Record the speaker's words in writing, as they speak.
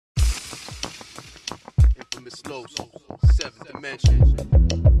the slow, seventh dimension.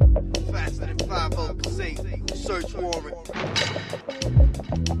 Faster than 5-0 search warrant.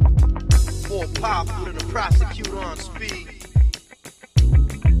 More powerful than a prosecutor on speed.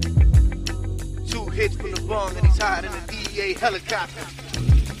 2 hits from the bung and he's hiding in a DEA helicopter.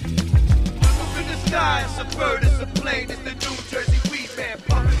 Up in the sky, it's a bird, it's a plane, it's the New Jersey weed man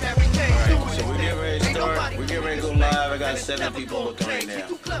pumping everything. Alright, so we're getting ready to start. We're getting ready to go live. I got 7 people looking right now.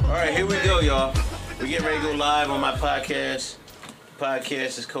 Alright, here we go, y'all. We're getting ready to go live on my podcast. The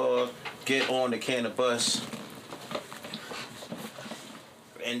podcast is called Get on the Cannabus.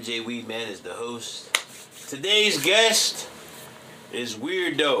 NJ Weedman is the host. Today's guest is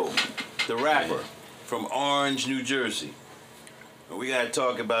Weirdo, the rapper from Orange, New Jersey. And we gotta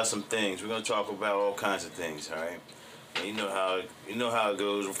talk about some things. We're gonna talk about all kinds of things, all right? And you know how it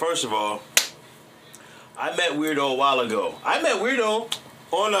goes. Well, first of all, I met Weirdo a while ago. I met Weirdo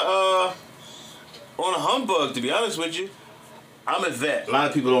on a humbug, to be honest with you. I'm a vet. A lot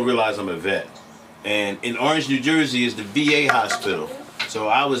of people don't realize I'm a vet. And in Orange, New Jersey is the VA hospital. So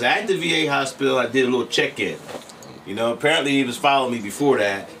I was at the VA hospital. I did a little check-in. You know, apparently he was following me before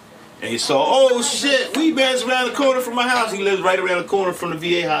that. And he saw, oh shit, Weedman's around the corner from my house. He lives right around the corner from the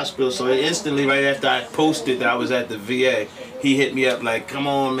VA hospital. So instantly, right after I posted that I was at the VA, he hit me up like, come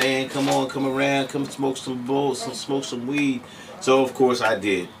on, man, come around, come smoke some bowls, smoke some weed. So of course I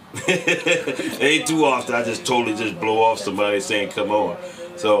did. It ain't too often I just totally just blow off somebody saying come on.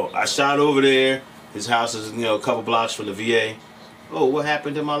 So I shot over there. His house is, you know, a couple blocks from the VA. Oh, what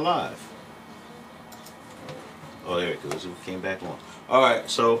happened to my live? Oh, there it goes. It came back on. All right,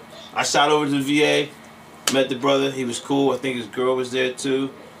 so I shot over to the VA, met the brother. He was cool. I think his girl was there too.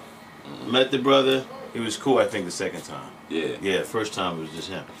 Met the brother. He was cool. I think the second time. Yeah. Yeah, first time it was just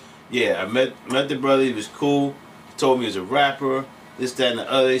him. Yeah, I met the brother. He was cool. He told me he was a rapper. This, that, and the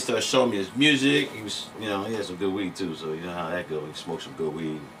other. He started showing me his music. He was, you know, he had some good weed too. So you know how that goes. He smoked some good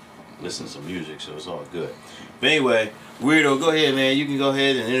weed, listen to some music. So it's all good. But anyway, Weirdo, go ahead, man. You can go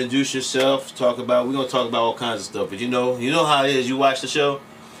ahead and introduce yourself. We're gonna talk about all kinds of stuff. But you know how it is. You watch the show.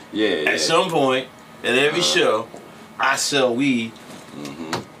 Yeah. At some point, at every show, I sell weed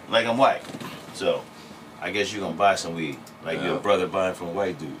like I'm white. So I guess you're gonna buy some weed, like your brother buying from a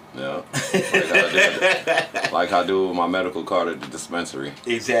white dude. Yeah. Like I do with my medical card at the dispensary.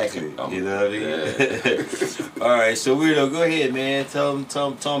 Exactly. You know what I mean? Yeah. All right. So Weirdo, go ahead, man. Tell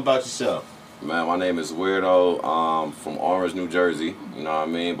them about yourself. Man, my name is Weirdo. From Orange, New Jersey. You know what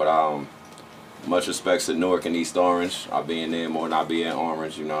I mean? But much respects to Newark and East Orange. I be in there more than I be in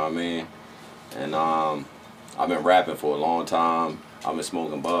Orange. You know what I mean? And I've been rapping for a long time. I've been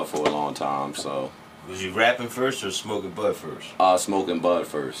smoking bud for a long time. So. Was you rapping first or smoking bud first? Smoking bud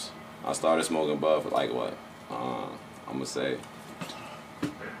first. I started smoking bud for like what? I'm gonna say.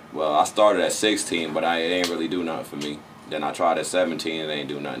 Well, I started at 16, but it ain't really do nothing for me. Then I tried at 17, it ain't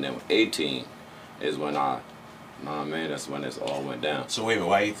do nothing. Then 18 is when that's when this all went down. So wait a minute,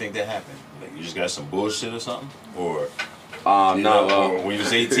 why do you think that happened? Like you just got some bullshit or something? Or no, or when you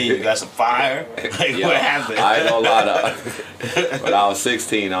was 18 you got some fire? Like yo, what happened? I ain't gonna lie to when I was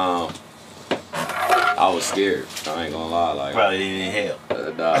 16, I was scared. I ain't gonna lie, like probably didn't inhale.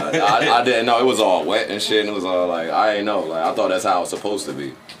 I didn't know. It was all wet and shit, and it was all like I ain't know. Like I thought that's how it was supposed to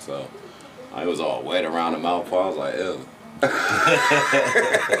be. So it was all wet around the mouth. I was like, ew.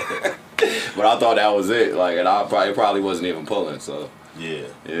 But I thought that was it. Like, and it probably wasn't even pulling. So yeah,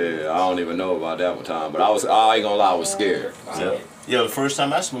 I don't even know about that one time. But I ain't gonna lie, I was scared. Yeah, the first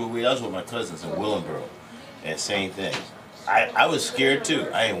time I smoked weed, I was with my cousins in Willenboro, and same thing. I was scared too.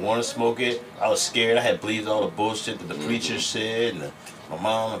 I didn't want to smoke it. I was scared. I had believed all the bullshit that the preacher said, and my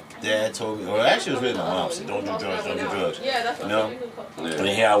mom and dad told me. Or actually, it was really my mom said, "Don't do drugs, don't do drugs." Yeah, that's what you know. Yeah. And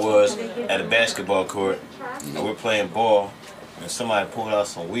here I was at a basketball court, and we're playing ball, and somebody pulled out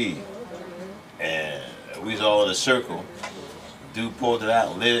some weed, and we was all in a circle. Dude pulled it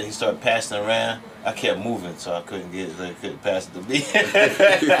out and lit it. He started passing it around. I kept moving, so I couldn't get it. So I couldn't pass it to me.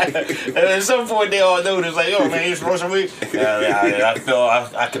 And at some point, they all noticed, like, "Yo, man, you smoke some weed?" I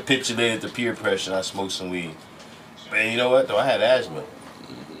felt I capitulated to peer pressure. And I smoked some weed. Man, you know what? Though I had asthma.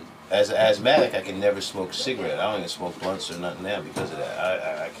 As an asthmatic, I can never smoke a cigarette. I don't even smoke blunts or nothing now because of that.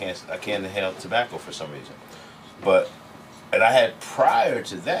 I can't inhale tobacco for some reason. And I had prior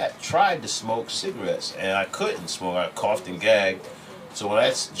to that tried to smoke cigarettes, and I couldn't smoke. I coughed and gagged. So when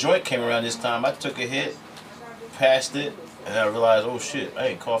that joint came around this time, I took a hit, passed it, and I realized, oh shit, I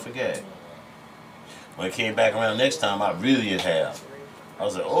ain't cough and gag. When it came back around next time, I really inhaled. I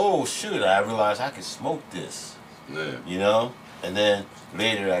was like, oh shoot, I realized I could smoke this. Yeah. You know? And then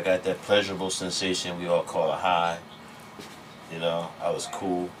later I got that pleasurable sensation we all call a high. You know, I was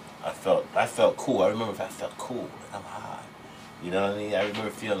cool. I felt cool. I remember I felt cool. Like I'm high. You know what I mean? I remember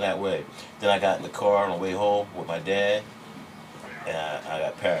feeling that way. Then I got in the car on the way home with my dad, and I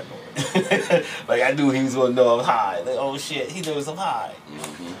got paranoid. Like I knew he was gonna know I'm high. Like, oh shit, he knows I'm high.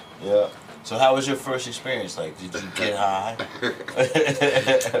 Mm-hmm. Yeah. So how was your first experience? Like, did you get high?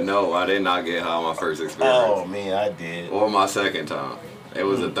 No, I did not get high on my first experience. Oh man, I did. Or my second time. It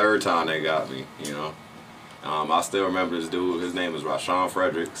was the third time they got me, you know. I still remember this dude. His name was Rashawn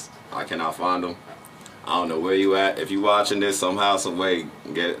Fredericks. I cannot find him. I don't know where you at. If you watching this somehow, some way,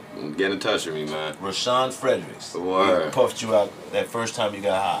 get in touch with me, man. Rashawn Fredericks. Word. He puffed you out that first time you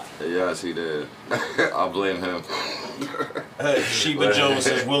got high. Yes, he did. I blame him. Sheba Jones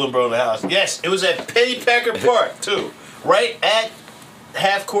says Willenboro in the house. Yes, it was at Pennypacker Park too, right at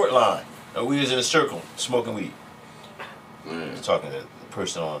half court line. We was in a circle smoking weed. I was talking to the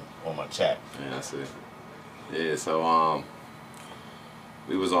person on my chat. Yeah, I see. Yeah, so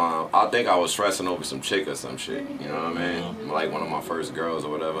we was on. I think I was stressing over some chick or some shit. You know what I mean? Like one of my first girls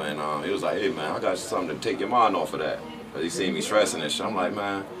or whatever. And he was like, "Hey man, I got you something to take your mind off of that." But he seen me stressing and shit. I'm like,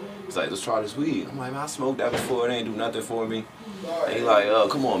 man. He's like, let's try this weed. I'm like, man, I smoked that before. It ain't do nothing for me. And he like, oh,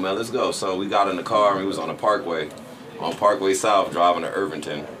 come on, man, let's go. So we got in the car and we was on the Parkway, on Parkway South, driving to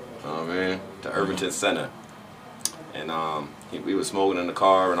Irvington. You know what I mean? To Irvington Center. And we was smoking in the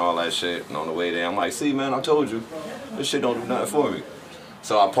car and all that shit. And on the way there, I'm like, see, man, I told you, this shit don't do nothing for me.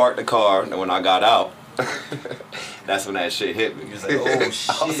 So I parked the car, and when I got out, that's when that shit hit me. He was like, oh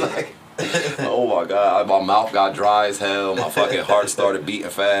shit. I was like, oh my god, my mouth got dry as hell. My fucking heart started beating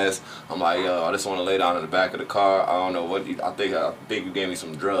fast. I'm like, yo, I just want to lay down in the back of the car. I don't know what I think you gave me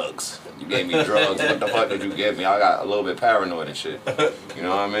some drugs. You gave me drugs. What the fuck did you give me? I got a little bit paranoid and shit. You know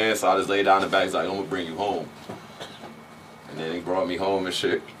what I mean? So I just laid down in the back. He's like, I'm gonna bring you home. And then he brought me home and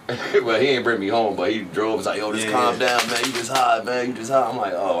shit. Well, he ain't bring me home, but he drove. He's like, yo, just calm down, man. You just high, man. You just high. I'm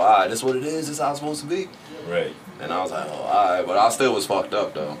like, oh, all right, this what it is. This how it's supposed to be. Right. And I was like, oh, all right. But I still was fucked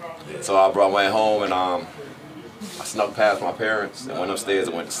up, though. Yeah. So I went home and I snuck past my parents and went upstairs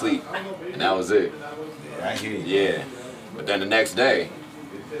and went to sleep. And that was it. Yeah, I hear you. Yeah. But then the next day,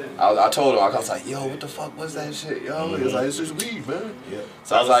 I told him, I was like, yo, what the fuck was that shit, yo? He was like, it's just weed, man. Yeah.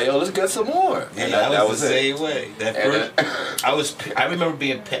 So I was like, yo, let's get some more. Yeah, and that was the same way. That first, I remember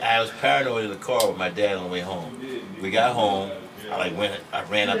I was paranoid in the car with my dad on the way home. We got home, I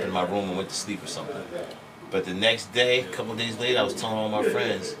ran up in my room and went to sleep or something. But the next day, a couple days later, I was telling all my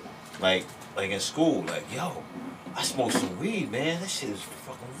friends, like in school, like, yo, I smoked some weed, man. That shit is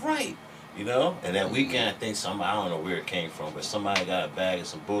fucking right. You know? And that weekend, I think I don't know where it came from, but somebody got a bag of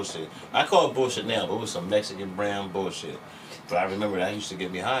some bullshit. I call it bullshit now, but it was some Mexican brown bullshit. But I remember that used to get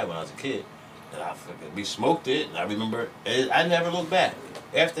me high when I was a kid. And we smoked it, and I remember, I never looked back.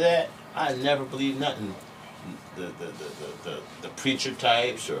 After that, I never believed nothing. The preacher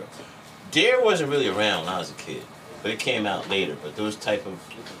types, or Dare wasn't really around when I was a kid, but it came out later. But those type of,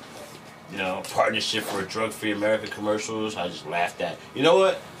 partnership for a drug-free America commercials, I just laughed at. You know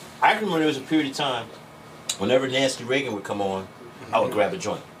what? I can remember there was a period of time, whenever Nancy Reagan would come on, I would grab a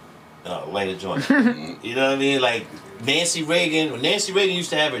joint, light a joint. You know what I mean? Like when Nancy Reagan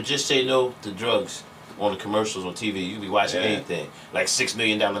used to have her Just Say No to Drugs on the commercials on TV. You'd be watching anything, like $6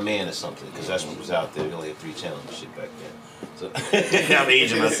 Million Man or something, because that's what was out there. We only had 3 channels and shit back then. So I'm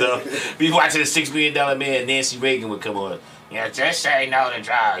aging myself. Be watching the $6 Million Man, Nancy Reagan would come on. Yeah, just say no to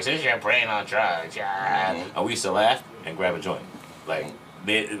drugs. This is your brain on drugs. Yeah. And we used to laugh and grab a joint, and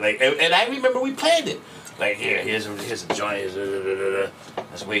I remember we planned it. Like, here's a joint.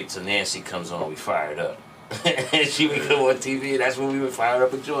 Let's wait till Nancy comes on. We fire it up. And she would come on TV, and that's when we would fire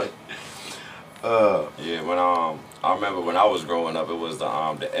up a joint. Yeah, when I remember when I was growing up, it was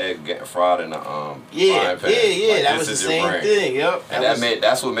the egg getting fried in the frying pan. Yeah, like, that was the same thing. Yep. And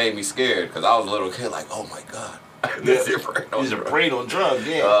that's what made me scared, because I was a little kid, like, oh my god, this is your brain on drugs.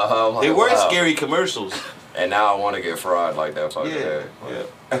 Yeah, like, they were scary commercials. And now I want to get fried like that fucking egg. Yeah.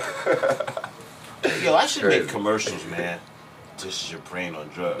 Yo, I should make commercials, man. This is your brain on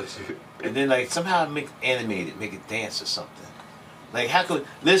drugs. And then somehow make it dance or something. Like how could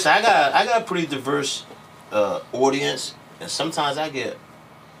listen? I got a pretty diverse audience, and sometimes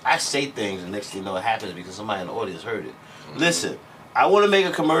I say things, and next thing you know it happens because somebody in the audience heard it. Listen, I want to make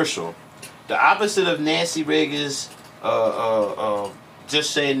a commercial, the opposite of Nancy Reagan's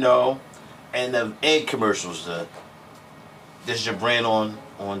Just Say No, and the egg commercials. This is your brain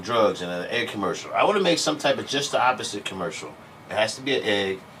on drugs, and an egg commercial. I want to make some type of just the opposite commercial. It has to be an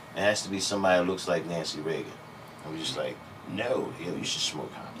egg. It has to be somebody that looks like Nancy Reagan. And we're just like, no, you should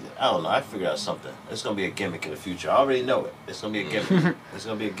smoke hot. I don't know. I figured out something. It's gonna be a gimmick in the future. I already know it. It's gonna be a gimmick. It's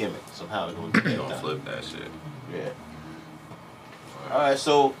gonna be a gimmick. Somehow it's gonna be Don't flip that shit. Yeah. All right.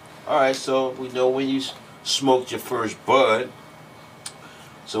 So All right, so we know when you smoked your first bud.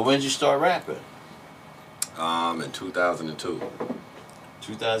 So when did you start rapping? In 2002.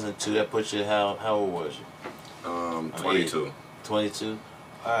 2002. That puts you how old was you? 22. 22.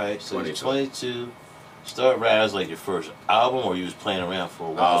 All right, so 22. 22. Start rapping. That was like your first album, or you was playing around for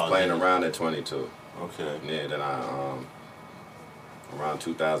a while? I was playing around at 22. Okay. Yeah, then I around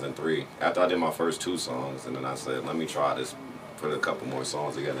 2003. After I did my first 2 songs, and then I said, let me try this, put a couple more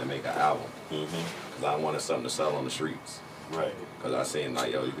songs together and make an album. Because I wanted something to sell on the streets. Right. Because I seen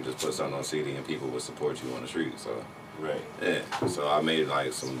like, yo, you could just put something on CD and people would support you on the street. So Right. yeah. So I made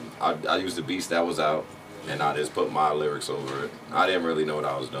like some. I used the beats that was out, and I just put my lyrics over it. I didn't really know what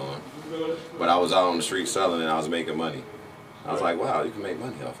I was doing, but I was out on the street selling and I was making money. I was like, wow, you can make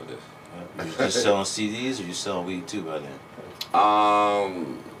money off of this. You was just selling CDs, or you selling weed too by then?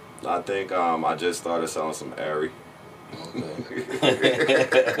 I think I just started selling some Airy.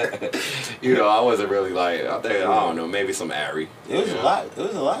 Okay. You know, I wasn't really like, I don't know, maybe some Airy. It was a lot. It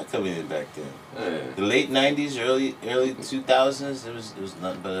was a lot coming in back then. Yeah. The late '90s, early 2000s. It was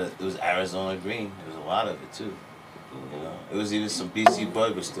nothing but it was Arizona Green. There was a lot of it too. You know, it was even some BC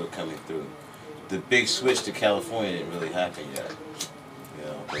Bud was still coming through. The big switch to California didn't really happen yet. You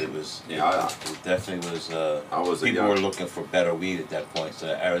know, but it was. Yeah, it definitely was. People were looking for better weed at that point. So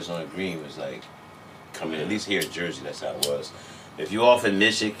Arizona Green was like coming. At least here in Jersey, that's how it was. If you off in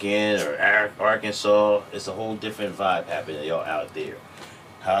Michigan or Arkansas, it's a whole different vibe happening. Y'all out there.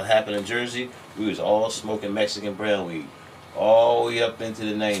 How it happened in Jersey, we was all smoking Mexican brown weed all the way up into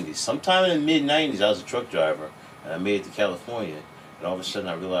the 90s. Sometime in the mid-90s, I was a truck driver, and I made it to California, and all of a sudden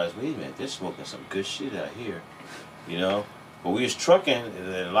I realized, wait a minute, they're smoking some good shit out here, you know? But we was trucking, and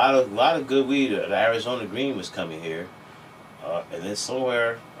a lot of good weed. The Arizona Green was coming here, and then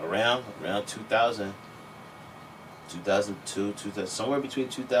somewhere around 2000, 2002, somewhere between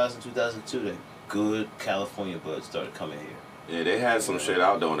 2000 and 2002, the good California buds started coming here. Yeah, they had some shit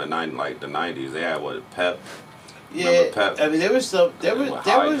out there in the 90s. They had what, Pep? Yeah, Pep? I mean there was some, there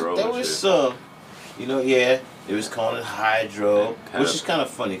was some, you know, yeah, it was called it hydro, which is kind of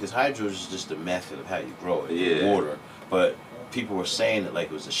funny because hydro is just the method of how you grow it, yeah, water. But people were saying it like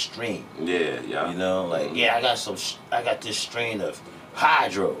it was a strain. Yeah, yeah. You know, like yeah, I got this strain of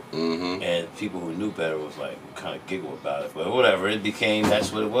hydro, and people who knew better was like kind of giggle about it, but whatever, it became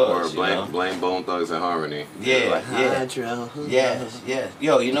that's what it was. Or blame Bone Thugs and Harmony. Yeah, like, hydro. Yes.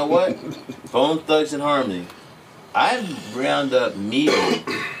 Yo, you know what? Bone Thugs and Harmony. I round up meeting.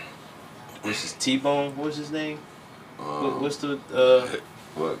 What's his T-Bone? What's his name? What's the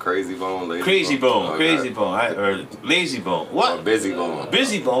what, Crazy Bone? Crazy Bone, Crazy Bone, or Lazy Bone. What? Or Busy Bone.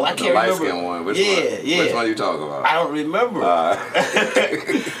 Busy Bone. I can't the remember. Light-skinned one. Which yeah, one? yeah. Which one are you talking about? I don't remember.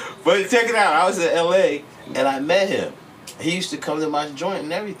 But check it out. I was in L.A. and I met him. He used to come to my joint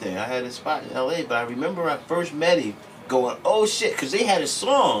and everything. I had a spot in L.A. But I remember when I first met him, going, "Oh shit," because they had a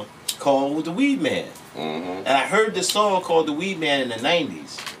song called "The Weed Man," and I heard the song called "The Weed Man" in the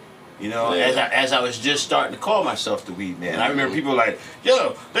 '90s. You know, as I was just starting to call myself the Weed Man. I remember people like,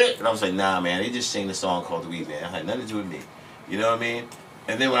 yo, and I was like, nah, man, they just sing the song called the Weed Man. I had nothing to do with me. You know what I mean?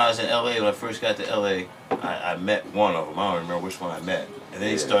 And then when I was in L.A., when I first got to L.A., I met one of them. I don't remember which one I met. And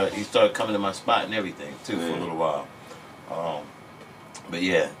then he started coming to my spot and everything, too, for a little while. But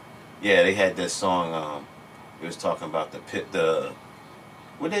yeah, they had that song, it was talking about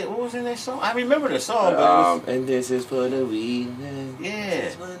what was in that song? I remember the song, but it was, and this is for the weed man. Yeah.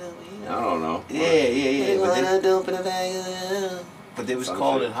 I don't know. Yeah. But they was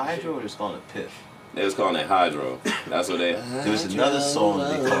calling it Hydro, or they was calling it Piff? They was calling it Hydro. That's what they. There was another song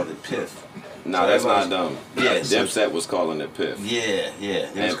they called it Piff. No, so that's not dumb. Yeah, Dipset was calling it Piff. Yeah.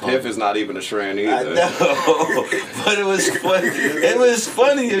 And Piff is not even a strand either. I know, but it was funny. It was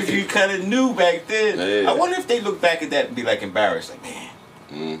funny if you kind of knew back then. Yeah. I wonder if they look back at that and be like embarrassed, like man.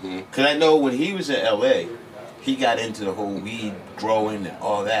 Because I know when he was in L.A., he got into the whole weed growing and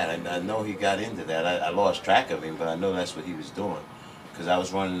all that. I know he got into that. I lost track of him, but I know that's what he was doing. Because I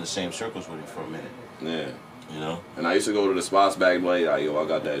was running the same circles with him for a minute. Yeah. You know? And I used to go to the spots back like, yo, I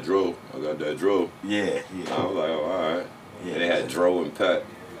got that dro. Yeah. I was like, oh, all right. Yeah, and they had dro and pet.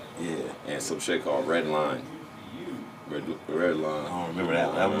 Yeah. And some shit called Red Line. Red Line. I don't remember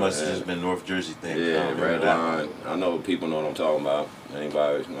that. That must have just been North Jersey thing. Yeah, Red Line. I know people know what I'm talking about.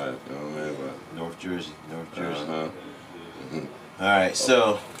 Anybody, you know what I mean? But North Jersey. All right,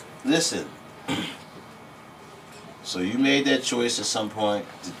 so listen. So you made that choice at some point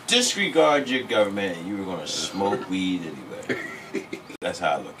to disregard your government, and you were going to smoke weed anyway. That's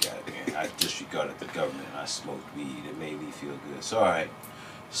how I look at it, man. I disregarded the government, and I smoked weed. It made me feel good. So all right.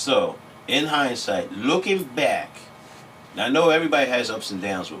 So in hindsight, looking back, Now I know everybody has ups and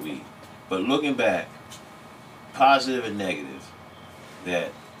downs with weed, but looking back, positive and negative,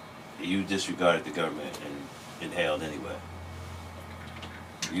 that you disregarded the government and inhaled anyway.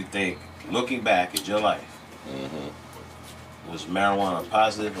 You think, looking back at your life, was marijuana a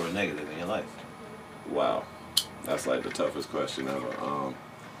positive or a negative in your life? Wow, that's like the toughest question ever. I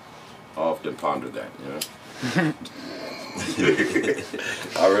often ponder that, you know.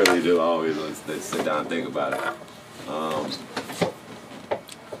 I really do. I always sit down and think about it.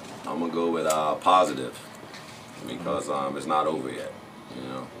 I'm gonna go with positive because it's not over yet. You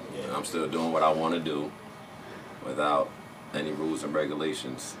know, Yeah. I'm still doing what I want to do without any rules and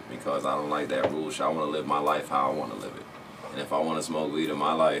regulations because I don't like that rule. I want to live my life how I want to live it, and if I want to smoke weed in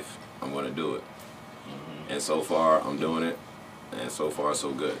my life, I'm gonna do it. And so far, I'm doing it, and so far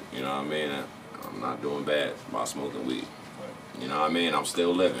so good. You know what I mean? I'm not doing bad by smoking weed. You know what I mean? I'm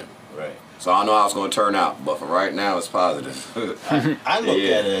still living. Right. So I know how it's going to turn out, but for right now, it's positive. I looked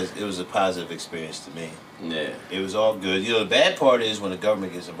at it as it was a positive experience to me. Yeah. It was all good. You know, the bad part is when the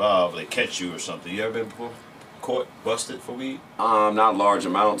government gets involved, they catch you or something. You ever been caught, busted for weed? Not large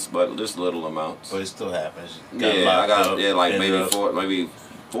amounts, but just little amounts. But it still happens. Yeah, I got up, like ended maybe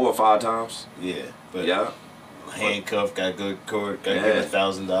four or five times. Yeah, but Yeah. handcuffed, got good court, got Yeah. given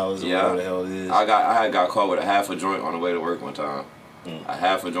 $1,000 or Yeah. whatever the hell it is. I had got caught with a half a joint on the way to work one time. A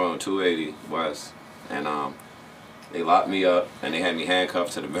half a joint on 280 West, and they locked me up and they had me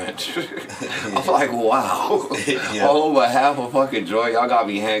handcuffed to the bench. I'm like, wow. Yeah. All over half a fucking joint, y'all got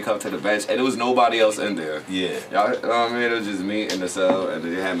me handcuffed to the bench, and there was nobody else in there. Yeah. Y'all, you know what I mean? It was just me in the cell, and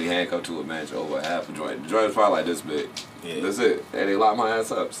they had me handcuffed to a bench over half a joint. The joint was probably like this big. Yeah. That's it. And they locked my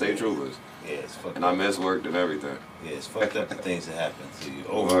ass up, state troopers. Yeah, it's fucked And up. I missed work and everything. Yeah, it's fucked up the things that happen to you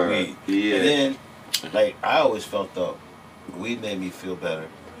over Word. weed. Yeah. And then, like, I always felt though, weed made me feel better.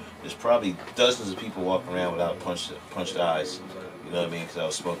 There's probably dozens of people walking around without punched eyes. You know what I mean? Because I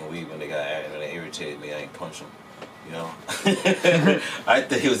was smoking weed when they irritated me. I ain't punch them. You know? I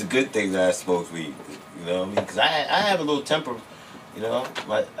think it was a good thing that I smoked weed. You know what I mean? Because I have a little temper. You know?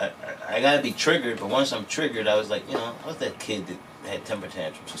 I got to be triggered, but once I'm triggered, I was like, you know, I was that kid that had temper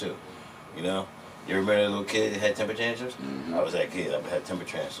tantrums too. You know? You remember that little kid that had temper tantrums? Mm-hmm. I was that kid. I had temper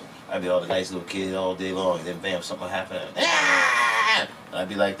tantrums. I'd be all the nice little kid all day long, and then bam, something would happen. And I'd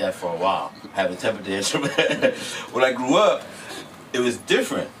be like that for a while, having temper tantrum. When I grew up, it was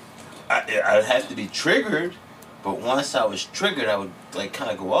different. I'd have to be triggered, but once I was triggered, I would like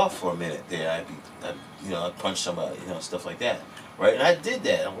kind of go off for a minute. There, I'd punch somebody, you know, stuff like that, right? And I did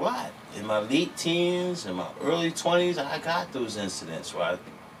that a lot in my late teens, in my early 20s. I got those incidents where I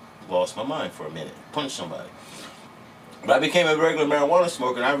lost my mind for a minute, punched somebody. But I became a regular marijuana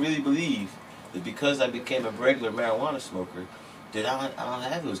smoker, and I really believe that because I became a regular marijuana smoker, that I don't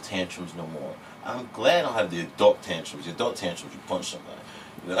have those tantrums no more. I'm glad I don't have the adult tantrums. The adult tantrums, you punch somebody.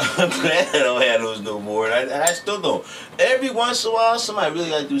 You know, I'm glad I don't have those no more, and I still don't. Every once in a while, somebody really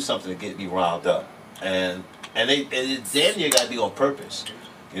got to do something to get me riled up, and then you got to be on purpose,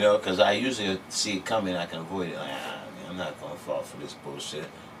 you know, because I usually see it coming, I can avoid it. Like, I'm not gonna fall for this bullshit.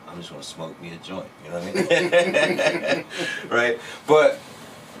 I'm just gonna smoke me a joint. You know what I mean? Right? But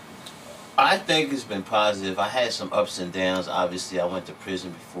I think it's been positive. I had some ups and downs. Obviously, I went to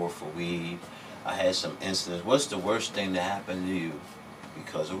prison before for weed. I had some incidents. What's the worst thing that happened to you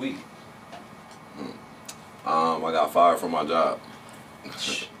because of weed? I got fired from my job.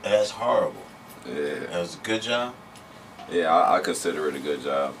 That's horrible. Yeah. That was a good job? Yeah, I consider it a good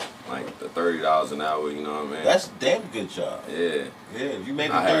job. Like the $30 an hour, you know what I mean? That's a damn good job. Yeah. Yeah, if you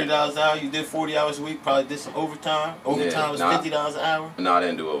made I had- $30 an hour, you did 40 hours a week, probably did some overtime. Overtime was $50 an hour. No, I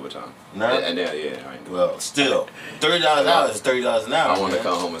didn't do overtime. No? And then, yeah, I ain't do Well, still, $30 an hour is $30 an hour. I want to man.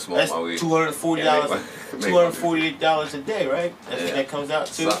 come home and smoke That's my weed. $240, Make $248 a day, right? That's what Yeah. that comes out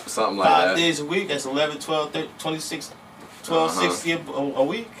to. Something like 5 that. days a week. That's 11, 12, 13, 26, 1260 a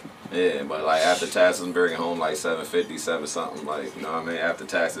week. Yeah, but like after taxes, I'm bringing home like 750, 7 something, like, you know what I mean? After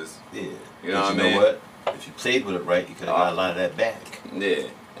taxes. Yeah. You know But what I mean? what? If you played with it right, you could have got a lot of that back. Yeah.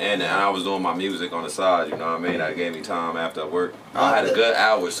 And I was doing my music on the side, you know what I mean? That gave me time after work. I had a good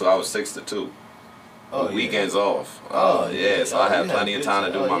hour, so I was 6 to 2. Oh, yeah. Weekends off. Oh, yeah. So Oh, I had you plenty a of good time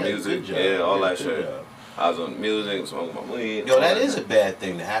to job. do my You had a music. good job. Yeah, all You had that a good shit. job. I was on music, smoking my weed. Yo, all that is a bad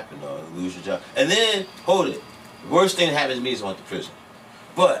thing to happen, though, to lose your job. And then, hold it. The worst thing that happens to me is I went to prison.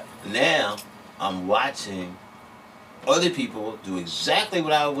 But now, I'm watching other people do exactly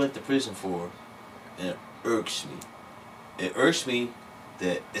what I went to prison for, and it irks me. It irks me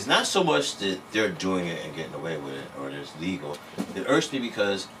that it's not so much that they're doing it and getting away with it, or it's legal. It irks me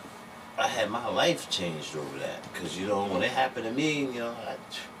because I had my life changed over that. Because, you know, when it happened to me, you know,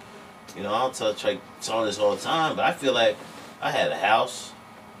 You know, I don't try telling this all the time, but I feel like I had a house,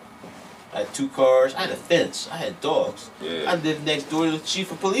 I had 2 cars, I had a fence, I had dogs. Yeah. I lived next door to the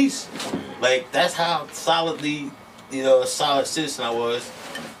chief of police. Like, that's how solidly, you know, a solid citizen I was,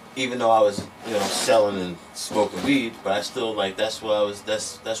 even though I was, you know, selling and smoking weed, but I still, like, that's where I was,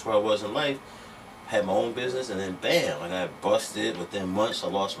 that's where I was in life. Had my own business, and then bam, like, I got busted. Within months, I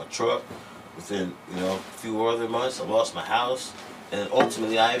lost my truck. Within, you know, a few other months, I lost my house. And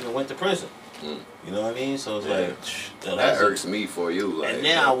ultimately, I even went to prison. You know what I mean? So it's like, that irks me for you. Like, and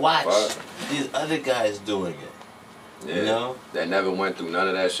now I watch these other guys doing it. Yeah. You know, that never went through none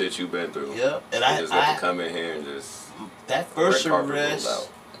of that shit you've been through. Yep. And I just got to come in here and just that first arrest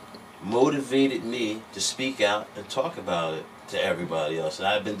motivated me to speak out and talk about it to everybody else. And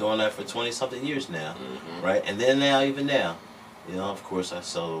I've been doing that for 20-something years now, right? And then now, even now, you know, of course, I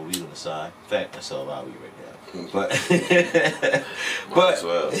sell a little weed on the side. In fact, I sell a lot of weed right now. But as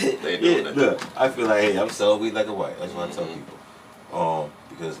well. They doing it. Look, I feel like, hey, I'm selling weed like a white. That's what I tell people.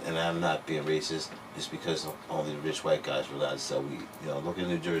 Because, and I'm not being racist, it's because only the rich white guys are allowed to sell weed. You know, look in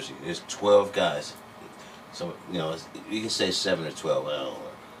New Jersey. There's 12 guys. So, you know, you can say 7 or 12. I don't know.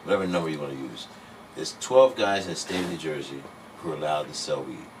 Whatever number you want to use. There's 12 guys in the state of New Jersey who are allowed to sell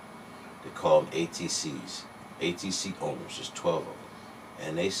weed. They call them ATCs. ATC owners. There's 12 of them.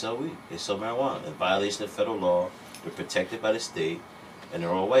 And they sell weed. They sell marijuana. In violation of federal law, they're protected by the state, and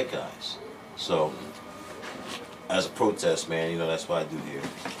they're all white guys. So, as a protest, man, you know, that's what I do here.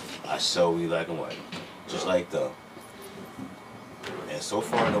 I sell weed like a white. Just like them. And so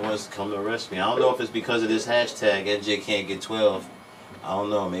far, no one's come to arrest me. I don't know if it's because of this hashtag, NJ can't get 12. I don't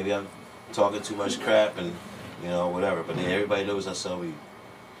know. Maybe I'm talking too much crap and, you know, whatever. But then everybody knows I sell weed.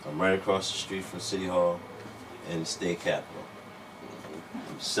 I'm right across the street from City Hall in the state capitol.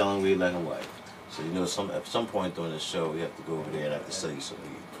 I'm selling weed like a white. So, you know, at some point during this show, we have to go over there and I have to sell you some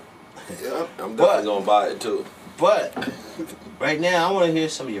weed. Yeah, I'm definitely going to buy it, too. But, right now, I want to hear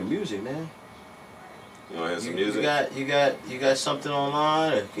some of your music, man. You want to hear some music? You got something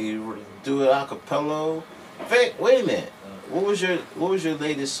online? Or can you do it a cappella? Wait a minute. What was your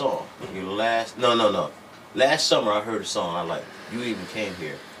latest song? Your last? No. Last summer I heard a song I like. You even came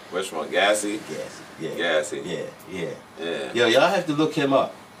here. Which one? Gassy? Gassy. Yeah. Gassy. Yeah. Yo, y'all have to look him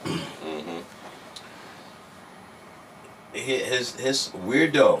up. His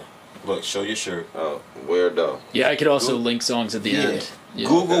Weirdo. Look, show your shirt. Oh, Weirdo. Yeah, I could also link songs at the end. Yeah.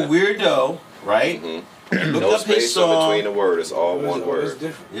 Google Weirdo, right? And look no up his space song. between the word. It's all one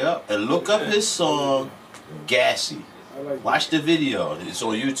word. Yep. And look up his song, Gassy. Watch the video. It's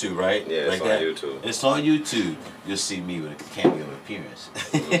on YouTube, right? Yeah, it's on YouTube. It's on YouTube. You'll see me with a cameo appearance.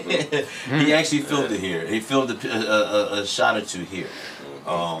 He actually filmed it here. He filmed a shot or two here.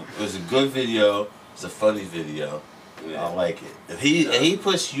 It was a good video. It's a funny video. Yeah. I like it. And he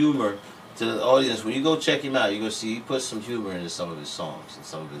puts humor to the audience. When you go check him out, you're gonna see he puts some humor into some of his songs and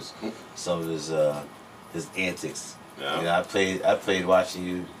some of his antics. Yeah. You know, I played watching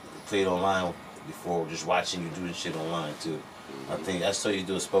you played online before, just watching you do this shit online too. I think I saw you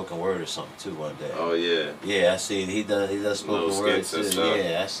do a spoken word or something too one day. Oh yeah. Yeah, I see he does spoken word too.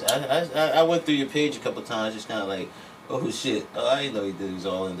 Yeah, I went through your page a couple times, just kind of like, oh shit, I didn't know he was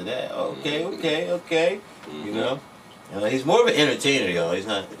all into that. Okay. You know. He's more of an entertainer, y'all. He's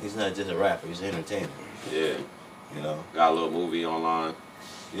not just a rapper. He's an entertainer. Yeah. You know. Got a little movie online.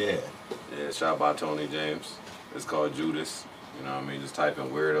 Yeah. Yeah. Shot by Tony James. It's called Judas. You know what I mean? Just type in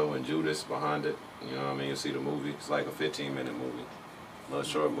Weirdo and Judas behind it. You know what I mean? You'll see the movie. It's like a 15-minute movie. A little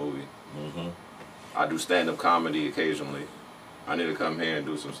short movie. I do stand-up comedy occasionally. I need to come here and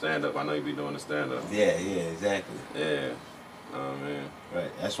do some stand-up. I know you be doing the stand-up. Yeah, exactly. Yeah. Oh man. Right.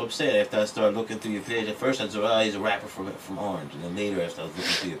 That's what I'm saying. After I started looking through your page, at first I thought, oh, he's a rapper from Orange. And then later after I was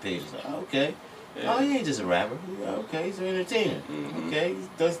looking through your page, I was like, oh, okay. Yeah. Oh, he ain't just a rapper. Yeah, okay, he's an entertainer. Okay,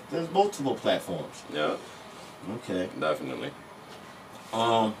 there's multiple platforms. Yeah. Okay. Definitely.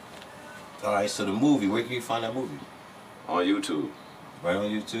 All right, so the movie, where can you find that movie? On YouTube. Right on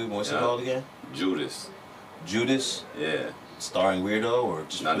YouTube? What's it called again? Judas. Judas? Yeah. Starring Weirdo or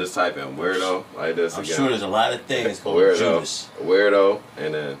just... Not just type in Weirdo like this again. I'm sure there's a lot of things called Weirdo. Judas. Weirdo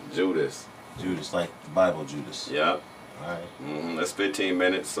and then Judas. Judas, like the Bible Judas. Yep. All right. That's 15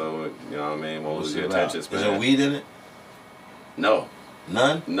 minutes, so, you know what I mean? Won't lose your attention span. Is there weed in it? No.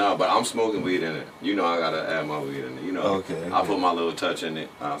 None? No, but I'm smoking weed in it. You know I gotta add my weed in it. You know. Okay. I put my little touch in it.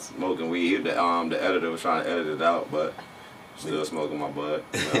 I'm smoking weed. The editor was trying to edit it out, but still smoking my bud.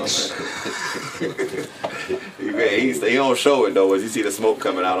 You know what I mean? He don't show it though, but you see the smoke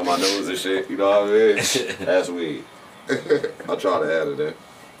coming out of my nose and shit. You know what I mean? That's weed. I try to add it in.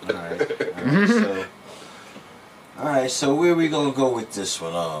 All right. So where we gonna go with this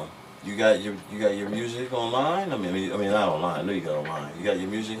one? You got your music online? I mean not online. I know you got online. You got your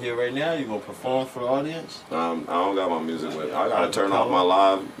music here right now. You gonna perform for the audience? I don't got my music with me. I gotta turn off my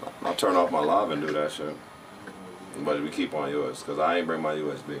live. I'll turn off my live and do that shit. But we keep on yours because I ain't bring my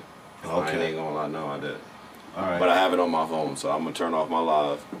USB. Okay. I ain't gonna lie. No, I did. All right. But I have it on my phone, so I'm gonna turn off my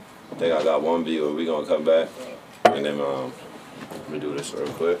live. I think I got one viewer. We gonna come back and then let me do this real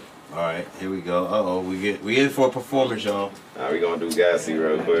quick. All right, here we go. We in for a performance, y'all. All right, we gonna do Gassy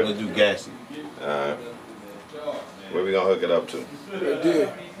real quick. We're gonna do Gassy. All right. Where we gonna hook it up to? Right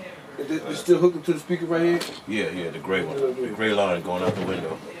there. It's still hooked to the speaker right here? Yeah, the gray one. The gray line going out the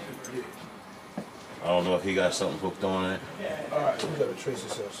window. I don't know if he got something hooked on it. All right, we gotta trace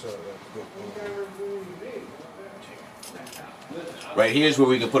this outside. Right here's where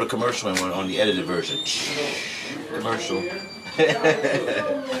we can put a commercial in on the edited version. Commercial.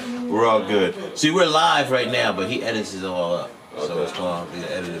 We're all good. See, we're live right now, but he edits it all up. Okay. So it's going to be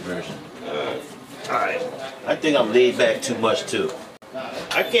the edited version. Alright. I think I'm laid back too much, too.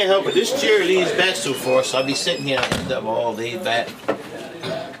 I can't help it. This chair leans back so far, so I'll be sitting here and end up all laid back.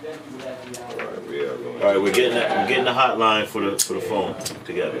 Alright, we're getting the hotline for the phone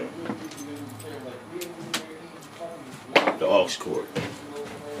together. The aux cord.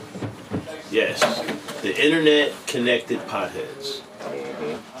 Yes. The internet connected potheads.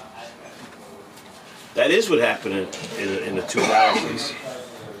 That is what happened in the 2000s.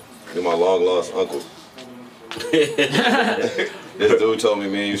 You're my long lost uncle. This dude told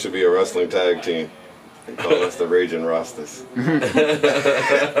me you should be a wrestling tag team. They call us the Raging Rastas.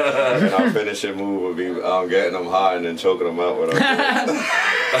 And our finishing move would be getting them high and then choking them out with our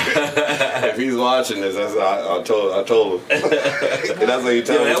If he's watching this, I told him. And that's what he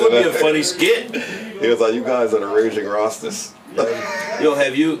told me. That would be a funny skit. He was like, "You guys are the Raging Rastas." Yo,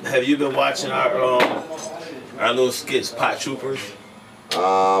 have you been watching our little skits, Pot Troopers?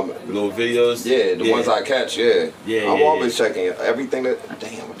 Little videos. Yeah, the ones I catch. Yeah. I'm always checking everything that.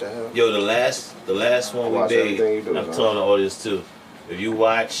 Damn, what the hell? Yo, the last one we made. I'm telling the audience too. If you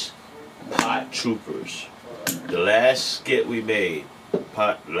watch Pot Troopers, the last skit we made,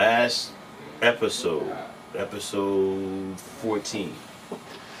 last episode 14.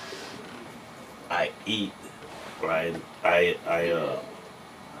 I eat, right? I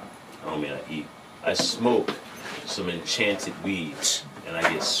don't mean I eat. I smoke some enchanted weeds and I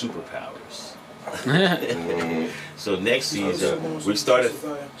get superpowers. So next season we started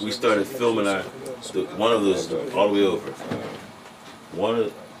filming one of those all the way over.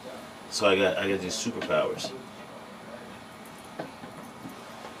 So I got these superpowers.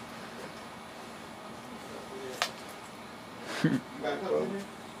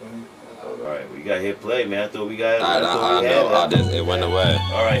 Alright, we got hit play, man. I thought we got it. I know. It went away.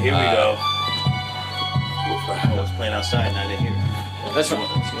 Alright, here we go. I was playing outside, now they're here. That's right.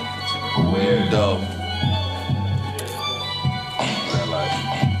 Weirdo.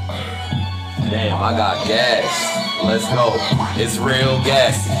 Damn, I got gas. Let's go. It's real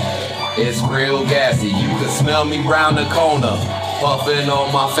gassy. It's real gassy. You can smell me round the corner, puffing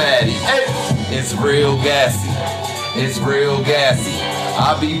on my fatty. It's real gassy. It's real gassy.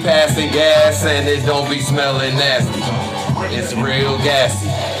 I be passing gas and it don't be smelling nasty. It's real gassy.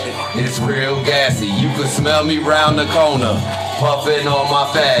 It's real gassy. You can smell me round the corner, puffing on my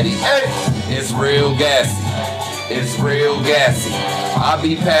fatty. It's real gassy. It's real gassy. I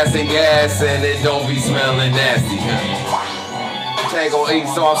be passing gas and it don't be smelling nasty. Tank on 8,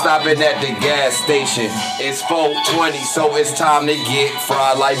 so I'm stopping at the gas station. It's 4:20, so it's time to get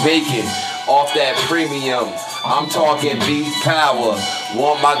fried like bacon. Off that premium, I'm talking beef power.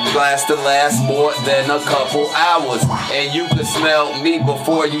 Want my glass to last more than a couple hours. And you can smell me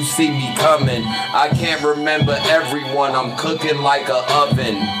before you see me coming. I can't remember everyone, I'm cooking like a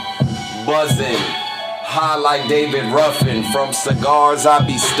oven. Buzzing, high like David Ruffin. From cigars I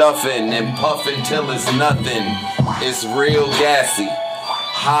be stuffing and puffing till it's nothing. It's real gassy,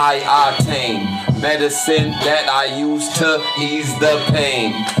 high octane. Medicine that I use to ease the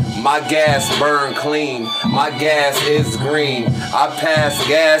pain. My gas burn clean, my gas is green. I pass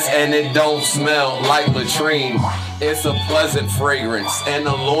gas and it don't smell like latrine. It's a pleasant fragrance, an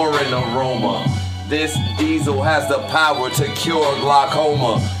alluring aroma. This diesel has the power to cure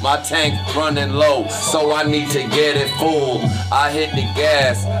glaucoma. My tank running low, so I need to get it full. I hit the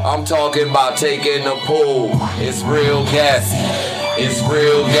gas, I'm talking about taking a pull. It's real gassy, it's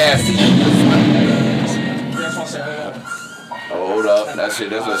real gassy. Oh, hold up. That's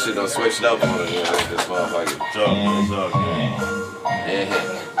what shit done switched up on it. This motherfucker.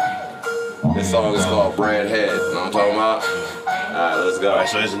 This song is called Bread Head. You know what I'm talking about? Alright, let's go. Alright,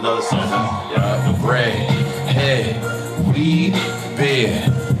 so there's another song, huh? Yeah, the Bread Head, weed, beer.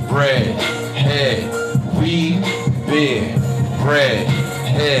 bread, head, weed, beer, bread,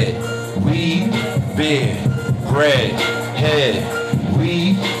 head, weed, beer, bread, head,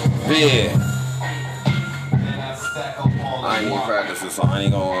 weed, beer. I ain't even practice this song, I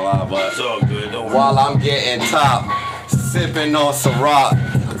ain't gonna lie, but It's all good, don't worry. while I'm getting top, sipping on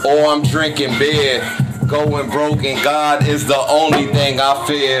Ciroc, or I'm drinking beer, going broke, and God is the only thing I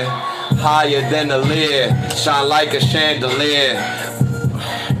fear. Higher than a leer, shine like a chandelier.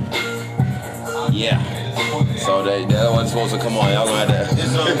 Yeah. So that wasn't supposed to come on. Y'all gonna have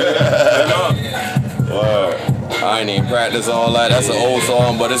It's all good. Word. I ain't even practice all that. That's an old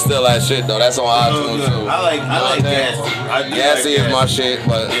song, but it's still that shit though. That's on iTunes too. I like Gassy. I do Gassy like is my shit,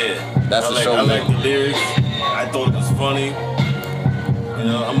 but Yeah. that's the show. I like the lyrics. I thought it was funny. You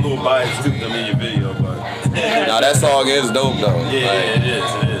know, I'm a little biased too. I mean your video, but Now that song is dope though. yeah, Like, it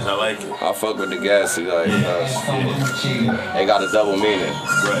is. It is. I like it. I fuck with the Gassy. Like, they got a double meaning.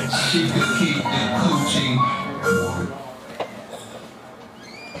 Right.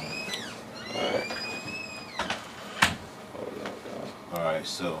 Alright,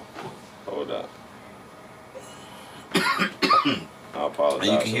 so. Hold up. I apologize.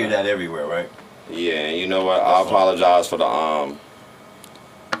 And you can hear that everywhere, right? Yeah, and you know what? I apologize for the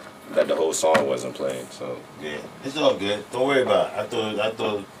that the whole song wasn't playing. So Yeah. It's all good. Don't worry about it. I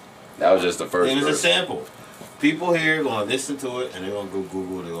thought that was just the first it was a verse. sample. People here are gonna listen to it and they're gonna go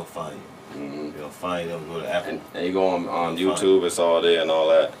Google, they're gonna find you. Mhm. They're gonna find you, they'll go to Apple. And you go on YouTube, it's all there and all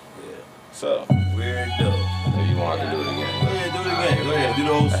that. Yeah. So Weird though. if you want to do it Go again. ahead, do it again. Go ahead, do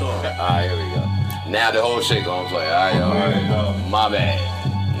the whole song. Alright, here we go. Now the whole shit gonna play. Alright, y'all. My bad.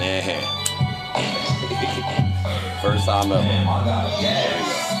 Nah. First time ever. Here we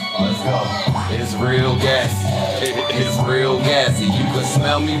go. Let's go. It's real gassy. It's real gassy. You can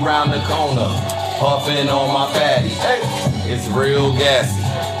smell me round the corner, puffing on my fatty. Hey. It's real gassy.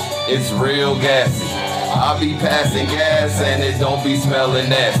 It's real gassy. I be passing gas and it don't be smelling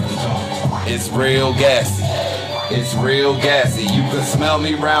nasty. It's real gassy. It's real gassy. You can smell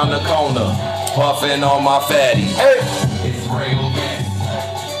me round the corner, puffing on my fatty. Hey. It's real gassy.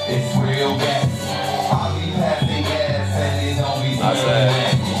 It's real gassy. I be passing gas and it don't be smelling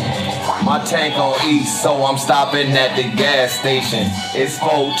nasty. My tank on East, so I'm stopping at the gas station. It's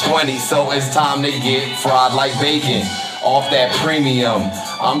 4:20, so it's time to get fried like bacon. Off that premium,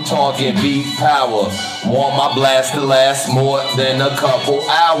 I'm talking beef power. Want my blast to last more than a couple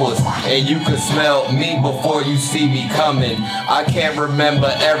hours. And you can smell me before you see me coming. I can't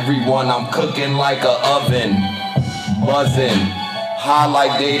remember everyone, I'm cooking like a oven. Buzzing. High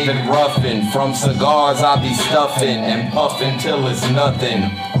like David Ruffin. From cigars I be stuffing and puffing till it's nothing.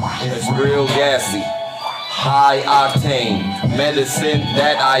 It's real gassy, high octane. Medicine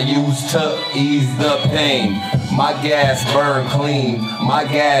that I use to ease the pain. My gas burn clean, my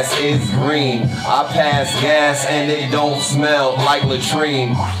gas is green. I pass gas and it don't smell like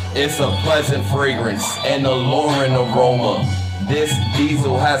latrine. It's a pleasant fragrance and alluring aroma. This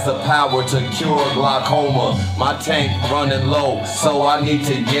diesel has the power to cure glaucoma. My tank running low, so I need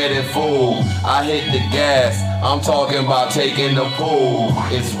to get it full. I hit the gas, I'm talking about taking the pool.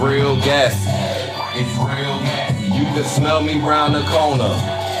 It's real gassy, it's real gassy. You can smell me round the corner,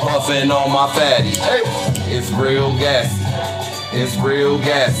 puffing on my fatty. Hey. It's real gassy, it's real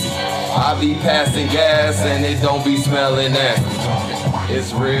gassy. I be passing gas and it don't be smelling nasty.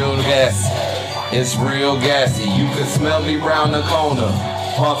 It's real gassy. It's real gassy. You can smell me round the corner,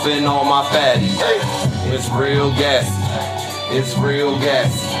 puffing on my fatty. Hey. It's real gassy. It's real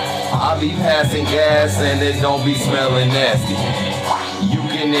gassy. I be passing gas and it don't be smelling nasty. You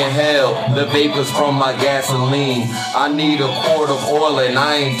can inhale the vapors from my gasoline. I need a quart of oil and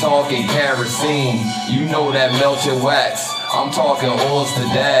I ain't talking kerosene. You know that melted wax. I'm talking oils to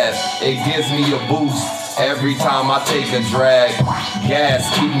dab. It gives me a boost every time I take a drag. Gas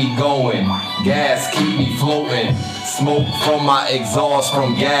keep me going, gas keep me floating. Smoke from my exhaust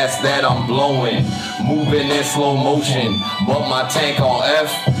from gas that I'm blowing. Moving in slow motion, but my tank on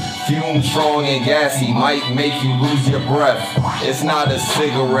F. Fume strong and gassy might make you lose your breath. It's not a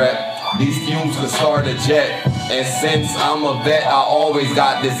cigarette, these fumes could start a jet. And since I'm a vet, I always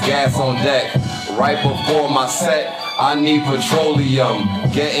got this gas on deck. Right before my set, I need petroleum.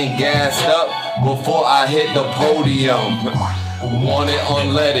 Getting gassed up before I hit the podium. Want it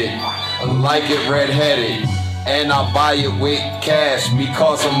unleaded, like it red-headed. And I buy it with cash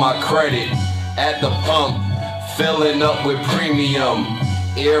because of my credit. At the pump, filling up with premium.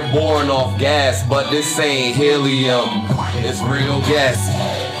 Airborne off gas, but this ain't helium. It's real gassy,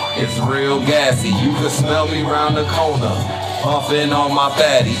 it's real gassy. You can smell me round the corner, puffing on my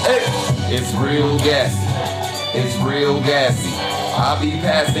fatty. Hey. It's real gassy, it's real gassy. I be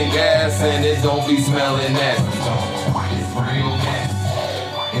passing gas and it don't be smelling nasty. It's real nasty.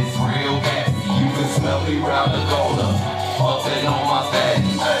 It's real nasty. You can smell me round the corner, puffing on my fatty.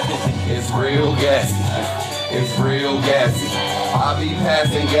 It's real gassy. It's real gassy. I be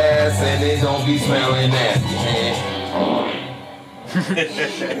passing gas and it don't be smelling nasty.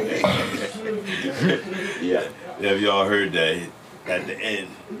 Yeah. Have y'all heard that? At the end,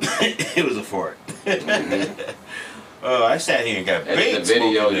 it was a fart. Oh, I sat here and got baked. In the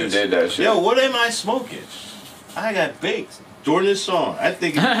video, you did that shit. Yo, what am I smoking? I got baked during this song. I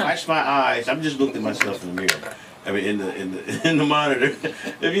think if you watch my eyes, I'm just looking at myself in the mirror. I mean, in the monitor.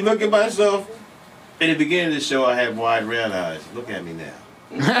 If you look at myself, in the beginning of the show, I had wide round eyes. Look at me now.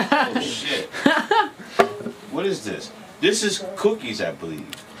 Oh shit! What is this? This is cookies, I believe.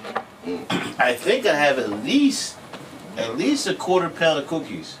 I think I have at least a quarter pound of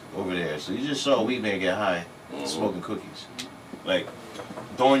cookies over there. So you just saw a weed man get high smoking cookies. Like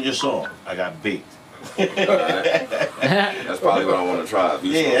during your song, I got baked. That's probably what I want to try.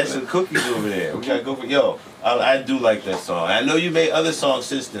 Yeah, that's some cookies over there. We gotta go for I do like that song. I know you made other songs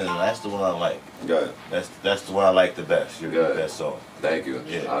since then. That's the one I like. Good. That's the one I like the best. You're the best song. Thank you.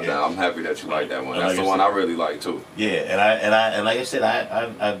 Yeah, I'm happy that you like that one. That's the one I really like too. Yeah, and like I said,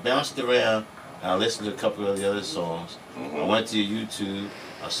 I bounced around. And I listened to a couple of the other songs. I went to your YouTube.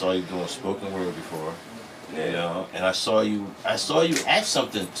 I saw you doing spoken word before. Yeah. You know, and I saw you at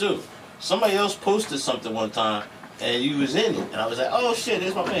something too. Somebody else posted something one time, and you was in it, and I was like, oh shit,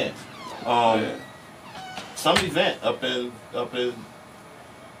 there's my man. Some event up in.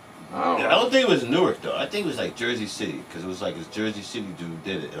 I don't think it was Newark though. I think it was like Jersey City, because it was like this Jersey City dude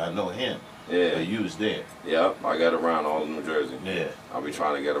did it, and I know him. Yeah. But you was there. Yep, I got around all of New Jersey. Yeah. I'll be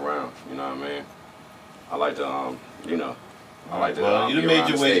trying to get around. You know what I mean? I like to I like to. Well, you done made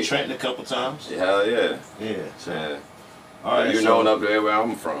your way to Trenton a couple times. Hell yeah. Yeah. So. Yeah. All right, you're known up there where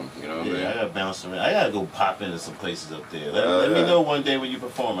I'm from, you know what I mean? I gotta bounce around. I gotta go pop into some places up there. Let me know one day when you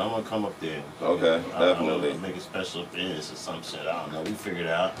perform. I'm gonna come up there. Okay, definitely. Make a special appearance or some shit. I don't know. We figure it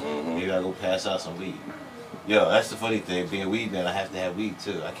out. Maybe I go pass out some weed. Yo, that's the funny thing. Being a weed man, I have to have weed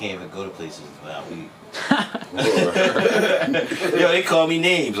too. I can't even go to places without weed. Yo, they call me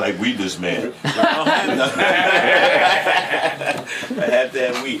names like Weedless Man. I don't have nothing. I have to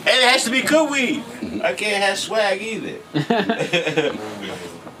have weed. And it has to be good weed. I can't have swag either.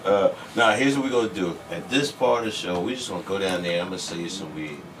 Now, here's what we're going to do. At this part of the show, we just want to go down there. I'm going to sell you some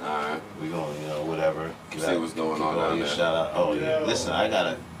weed. Alright. We're going to, whatever. See what's going on down there. Shout out. Oh, yeah. Listen, I got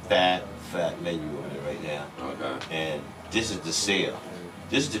a fat menu over there right now. Okay. And this is the sale.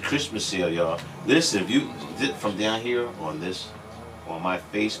 This is the Christmas sale, y'all. Listen, if you from down here on my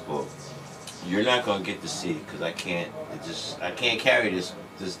Facebook, you're not gonna get to see because I can't carry this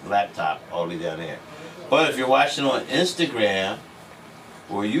laptop all the way down there. But if you're watching on Instagram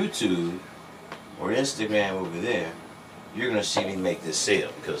or YouTube or Instagram over there, you're gonna see me make this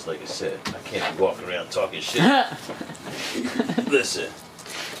sale because, like I said, I can't be walking around talking shit. Listen,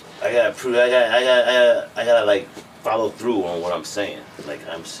 I gotta prove. I gotta like follow through on what I'm saying. Like,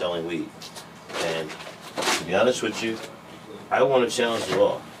 I'm selling weed. And to be honest with you, I want to challenge the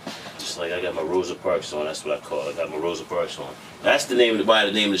law. Just like I got my Rosa Parks on, that's what I call it. I got my Rosa Parks on. That's the name of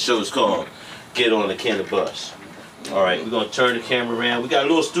the name of the show is called Get on the Cannabus. Alright, we're gonna turn the camera around. We got a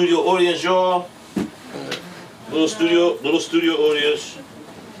little studio audience, y'all. Little studio audience.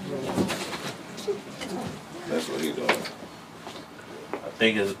 That's what he's doing. I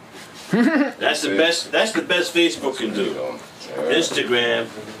think it's that's the best Facebook can do. Instagram.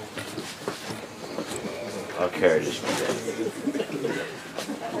 I'll carry this one down.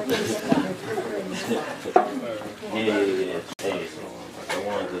 Yeah. Hey, I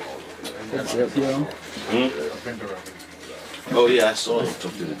wanted to. That's it, yo. Oh yeah, I saw him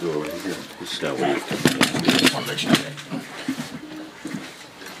come through the door right here. This got weird.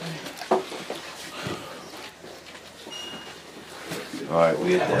 All right,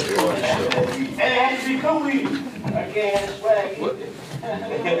 we at that part of the show. Hey, Anthony, come with me. I can't have swag. What?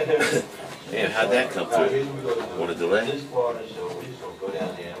 Man, how'd that come through? Want a delay? This part of the show, we just gonna go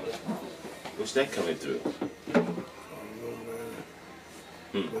down there. What's that coming through?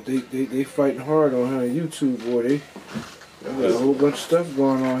 But they fighting hard on her YouTube, boy. They got a whole bunch of stuff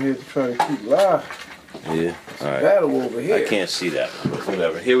going on here to try to keep live. Yeah. All right. Battle over here. I can't see that, but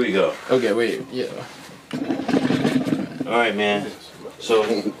whatever. Here we go. Okay, wait. Yeah. All right, man. So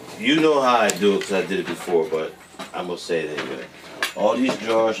you know how I do it because I did it before, but I'm gonna say it anyway. All these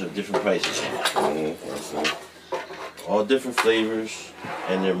jars are different prices. All different flavors,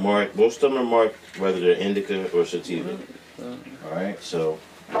 and they're marked. Most of them are marked whether they're indica or sativa. All right, so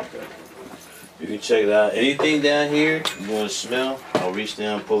You can check it out. Anything down here you want to smell, I'll reach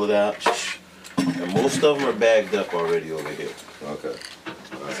down, pull it out. And most of them are bagged up already over here. Okay.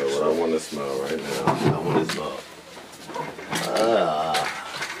 So what I want to smell right now. I want to smell.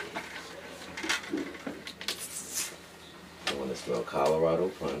 I want to smell Colorado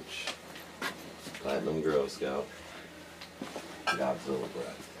Punch, Platinum Girl Scout, Godzilla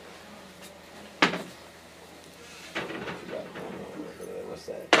Breath. What's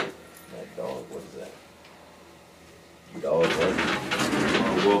that? That dog, what is that? Dog what?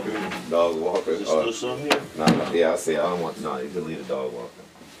 Dog walker. Dog walker. Is there still some here? No, yeah, I see. I don't want, no, you can leave the dog walker.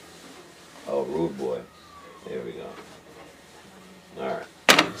 Oh, Rude Boy. There we go. Alright.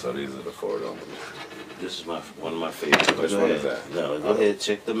 So these are the 4 of them. This is one of my favorites. Which one is that? No, go ahead,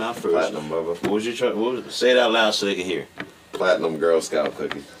 check them out first. Platinum Bubba. What was your try? Say it out loud so they can hear. Platinum Girl Scout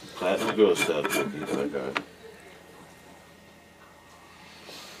cookie. Platinum Girl Scout cookie. Okay.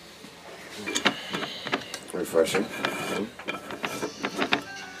 Refreshing. See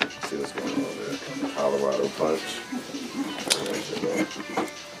what's going on there. Colorado Punch.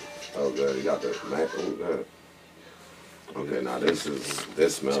 Oh, good. You got the Mac. Oh, good. Okay, now this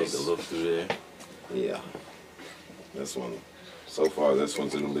smells. Take a look through there. Yeah. This one. So far, this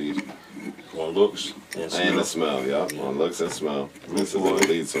one's in the lead. On looks and smell. And the smell, yeah. On looks and smell. This is in the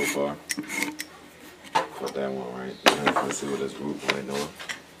lead so far. Put that one right there. Let's see what this Root Boy doing.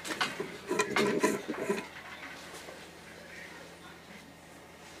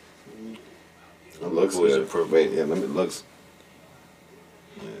 It looks good. Purple. Wait, yeah, let me looks.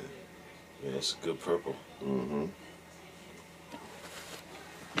 Yeah, it's a good purple. Mm-hmm.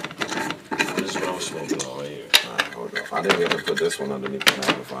 This is what I'm smoking on right here. Alright, hold on. I didn't even put this one underneath the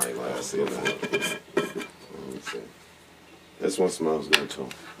magnifying glass. See that? Let me see. This one smells good too.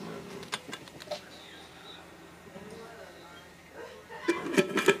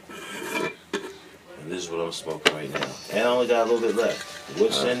 And this is what I'm smoking right now. And I only got a little bit left.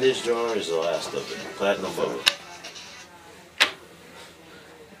 What's in this jar is the last of it. Platinum Bubba.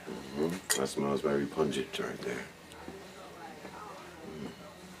 That smells very pungent right there.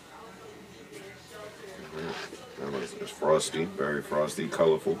 It's frosty, very frosty,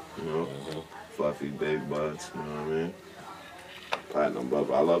 colorful, you know, fluffy, big buds, you know what I mean? Platinum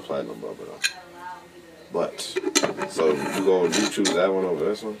Bubba, I love Platinum Bubba though. But, so you choose that one over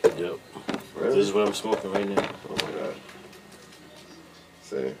this one? Yep. Really? This is what I'm smoking right now. Oh my God.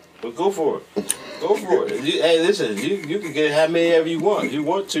 See? But go for it. Go for it. Hey, listen, you can get how many ever you want. If you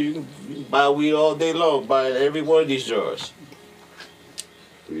want to, you can buy weed all day long. Buy every one of these jars.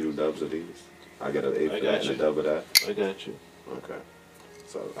 Do you do dubs of these? I get an 8 I of got that and you. a dub of that? I got you. Okay.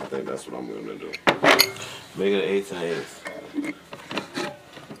 So I think that's what I'm going to do. Make it an eighth and an eighth.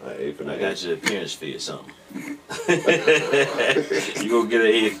 An 8 and I an got 8. you the appearance fee or something. You gonna get an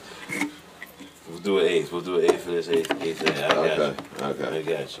eighth. We'll do an eighth. We'll do an eighth for this eighth and that. I got Okay. you. Okay. I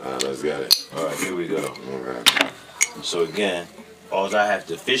got you. All right, let's get it. All right, here we go. All right. So again, all I have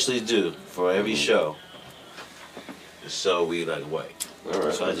to officially do for every show is sell weed like white. All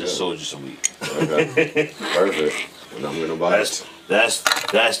right. So I just sold you some weed. Okay. Perfect. And I'm gonna buy it. That's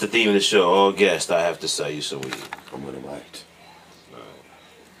the theme of the show. All guests, I have to sell you some weed. I'm gonna buy it.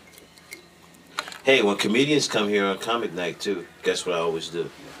 Hey, when comedians come here on comic night too, guess what I always do?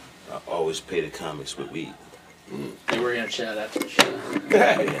 I always pay the comics with weed. And we're gonna chat after the show.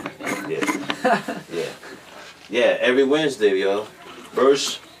 Yeah. Every Wednesday, y'all.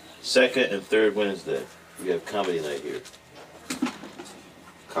 First, second, and third Wednesday, we have comedy night here.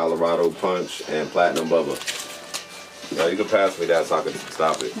 Colorado Punch and Platinum Bubba. Yo, you can pass me that so I can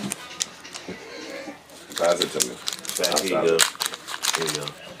stop it. Pass it to me. Back, I'll here stop you go. it. Here you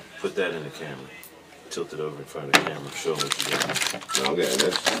go. Put that in the camera. Tilt it over in front of the camera. Show them what you got. No, I'm getting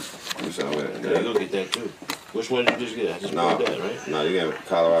this. You said I'm getting Yeah, you gonna get that too. Which one did you just get? I just No, put that, right? no, you getting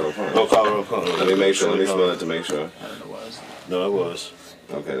Colorado Punch. Oh, Colorado Punch. Let me make sure. Let me smell it to make sure. I don't know what it was. No, it was.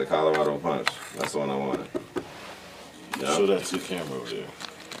 Okay, the Colorado Punch. That's the one I wanted. Yeah. Show that to the camera over there.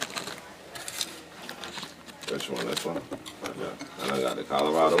 Which one? This one? Okay. And I got the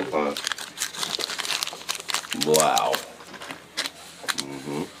Colorado Punch. Wow.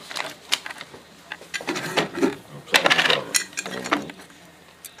 Mm-hmm.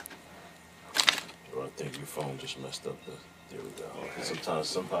 Oh, I think your phone just messed up. There we go.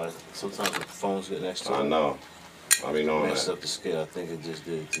 Sometimes the phones get next to it. I know. I be knowing Messed that. up the scale. I think it just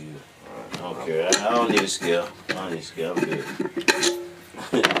did it to you. I don't care. I don't need a scale. I don't need a scale. I'm good.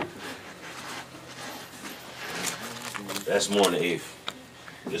 That's more than an eighth.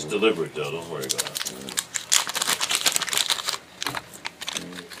 It's deliberate though. Don't worry about it.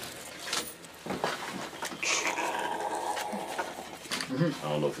 I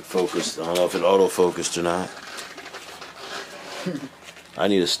don't know if it focused. I don't know if it auto-focused or not. I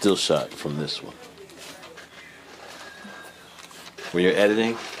need a still shot from this one. When you're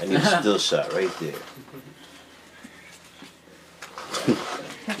editing, I need a still shot right there.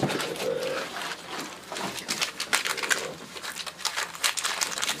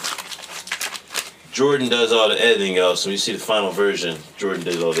 Jordan does all the editing, y'all. So when you see the final version, Jordan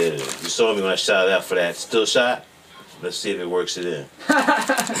does all the editing. You saw me when I shot it out for that still shot. Let's see if it works it in.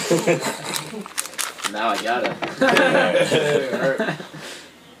 Now I got it.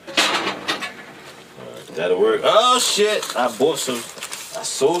 That'll work. Oh shit! I sold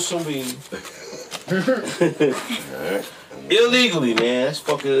some weed. Illegally, man. That's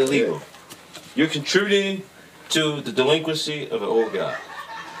fucking illegal. You're contributing to the delinquency of an old guy.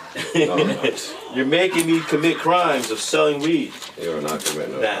 You're making me commit crimes of selling weed. You're not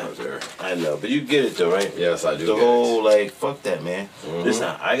committing no crimes there. I know, but you get it though, right? Yes, I do. The get whole it. like, fuck that, man. Listen,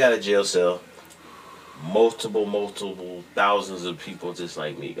 I got a jail cell. Multiple thousands of people just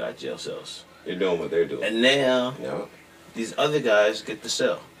like me got jail cells. You're doing what they're doing. And now, yeah. these other guys get the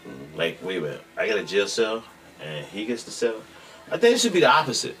cell. Like, wait a minute, I got a jail cell, and he gets the cell. I think it should be the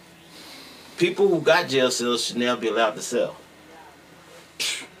opposite. People who got jail cells should now be allowed to sell.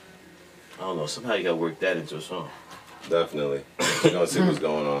 I don't know, somehow you gotta work that into a song. Definitely. You're gonna see what's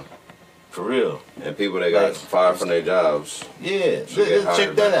going on. For real. And people that got fired from their jobs. Yeah,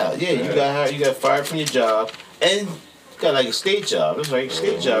 check that out. Yeah, you got hired, you got fired from your job, and you got like a state job. That's like a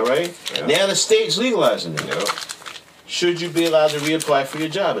state job, right? Yeah. Now the state's legalizing it. Yep. Should you be allowed to reapply for your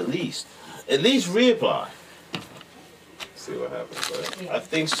job at least? At least reapply. See what happens, right? I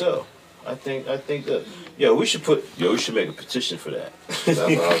think so. I think that we should make a petition for that. That's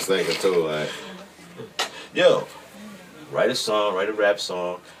what I was thinking too, like. Yo, write a song, write a rap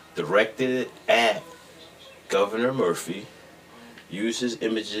song, directed it at Governor Murphy. Use his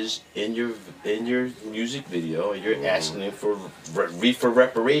images in your music video, and you're asking him for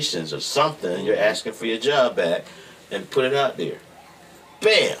reparations or something. You're asking for your job back, and put it out there.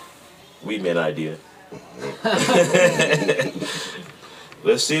 Bam, we made an idea.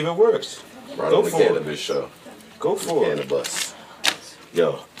 Let's see if it works. Right on the Cannabis show. Go for it. Cannabis.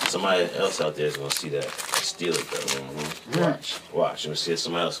 Yo, somebody else out there is gonna see that. Steal it though. Watch. I'm gonna see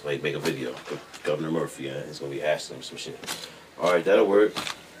somebody else like make a video. Governor Murphy, he's gonna be asking him some shit. All right, that'll work.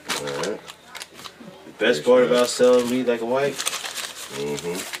 All right. The best part about selling weed like a white.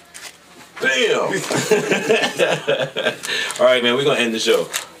 Bam. All right, man. We're gonna end the show.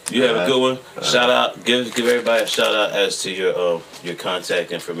 You have a good one. Shout out. Give everybody a shout out as to your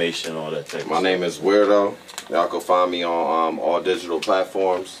contact information, all that type of stuff. My name is Weirdo. Y'all can find me on all digital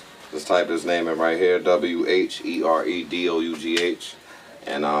platforms. Just type this name in right here, WHEREDOUGH,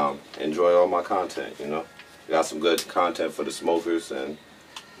 and enjoy all my content. You know, got some good content for the smokers and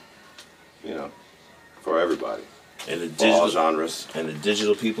for everybody. And the digital, all genres. And the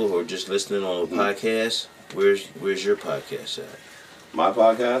digital people who are just listening on the podcast. Where's your podcast at? My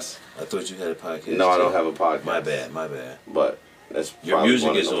podcast? I thought you had a podcast. No, I don't have a podcast. My bad. But that's your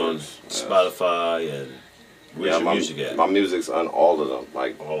music is on Spotify and where's your music at? My music's on all of them,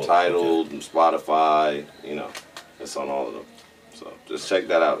 like Tidal, Spotify. It's on all of them. So just check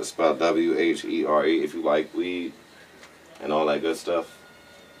that out. It's spelled WHERE if you like weed and all that good stuff,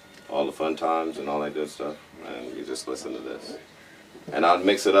 all the fun times and all that good stuff. And you just listen to this, and I'll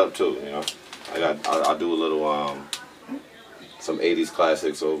mix it up too. I'll do a little some 80s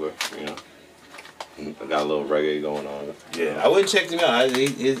classics over, I got a little reggae going on. Yeah, I wouldn't check him out.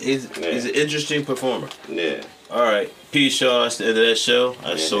 He's an interesting performer. Yeah. All right. Peace, y'all. That's the end of that show.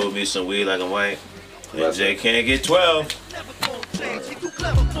 I sold me some weed like I'm white. And Jay can't get 12. Never gonna change. He too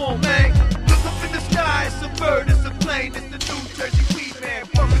clever for man. Look up in the sky. It's a bird. It's a plane. It's the New Jersey weed man.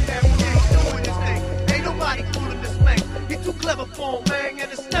 Working every day doing his thing. Ain't nobody fooling this man. He too clever for man.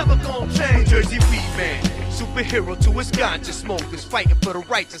 And it's never gonna change. New Jersey weed man. Superhero to his ganja smokers, fighting for the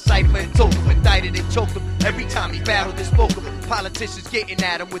rights of cipher and totem. Indicted and choked him every time he battled and spoke him. Politicians getting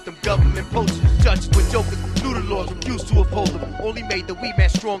at him with them government posters. Judges with jokers, knew the laws, refused to uphold them. Only made the weed man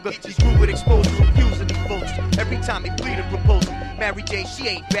stronger. He grew with exposure, refusing these vultures. Every time he pleaded, proposed him. Mary Jane, she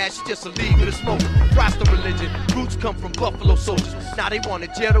ain't bad, she just illegal to smoke. Rasta religion, roots come from Buffalo soldiers. Now they want to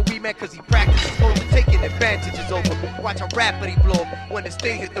jail the weed man cause he practices over, taking advantages over. Watch how rapid he blow. When this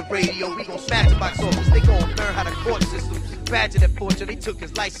thing hit the radio, we gon' smash the box office. They gon' learn how the court system badger their fortune. They took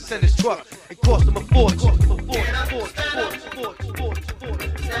his license and his truck. It cost him a fortune. Stand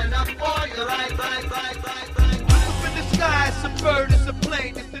up for your right. Look up in the sky, it's a bird, it's a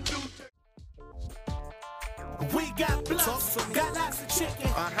plane, it's the New. We got blunts, got lots of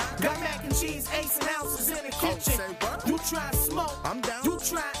chicken, got mac and cheese. cheese, eighths and ounces in the kitchen. You try and smoke, I'm down. You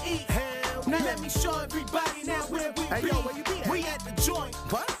try and eat. Hell, now let me show everybody now where we be. Yo, where you be at? We at the joint.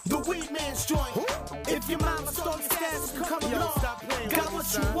 What? The weed man's joint. Who? If your mama stole your stash, come along. Got what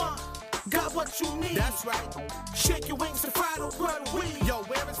you want. Got what you need. That's right. Shake your wings to fry the world of weed. Yo,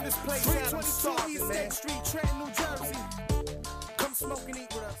 where is this place? 322 East State Street, Trenton, New Jersey. Come smoke and eat.